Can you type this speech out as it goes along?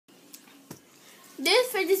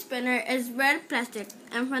This fidget spinner is red plastic,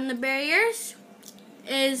 and from the barriers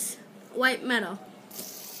is white metal.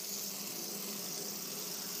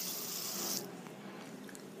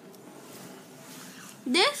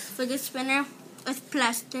 This fidget spinner is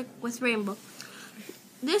plastic with rainbow.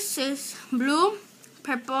 This is blue,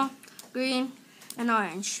 purple, green, and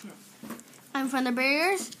orange. And from the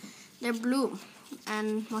barriers, they're blue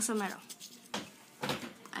and also metal.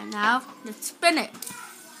 And now, let's spin it.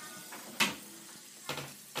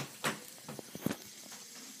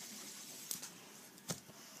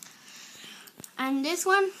 And this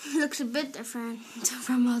one looks a bit different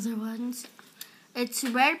from other ones. It's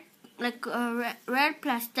red, like red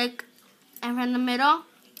plastic, and from the middle,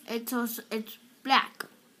 it's black.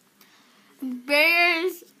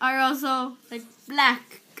 Barriers are also like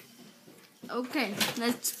black. Okay,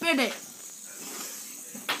 let's spin it.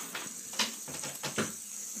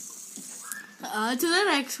 On to the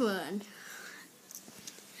next one.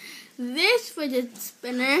 This fidget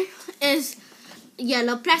spinner is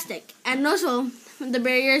yellow plastic, and also the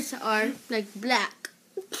barriers are like black.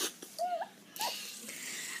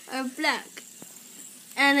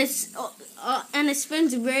 And it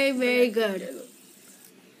spins very, very good.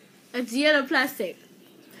 It's yellow plastic.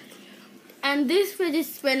 And this fidget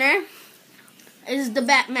spinner is the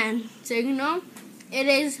Batman signal. It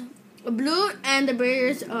is blue and the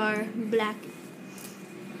barriers are black.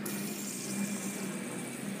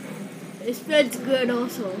 It spins good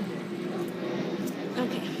also.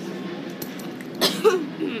 Okay.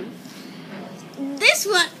 This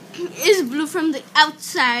one is blue from the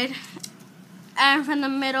outside, and from the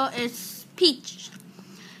middle is peach,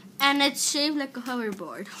 and it's shaped like a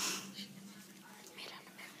hoverboard.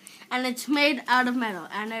 And it's made out of metal,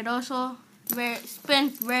 and it also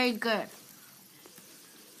spins very good.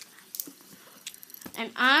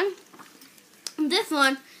 And on this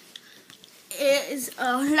one is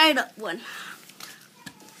a light up one.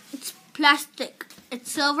 It's plastic.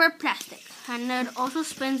 It's silver plastic, and it also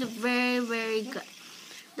spins very, very good.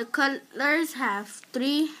 The colors have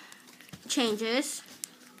 3 changes,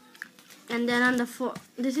 and then on the 4th,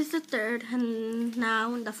 this is the 3rd, and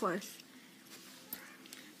now the 4th.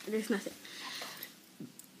 There's nothing.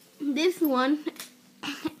 This one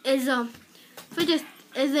is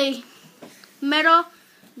a metal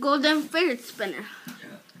golden fidget spinner.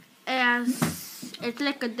 It's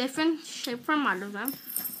like a different shape from all of them,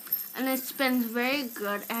 and it spins very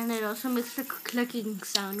good, and it also makes like a clicking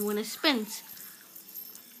sound when it spins.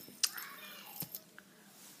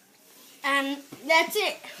 And that's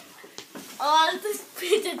it. All the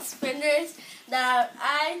fidget spinners that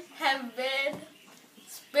I have been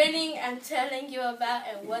spinning and telling you about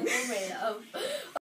and what they're made of.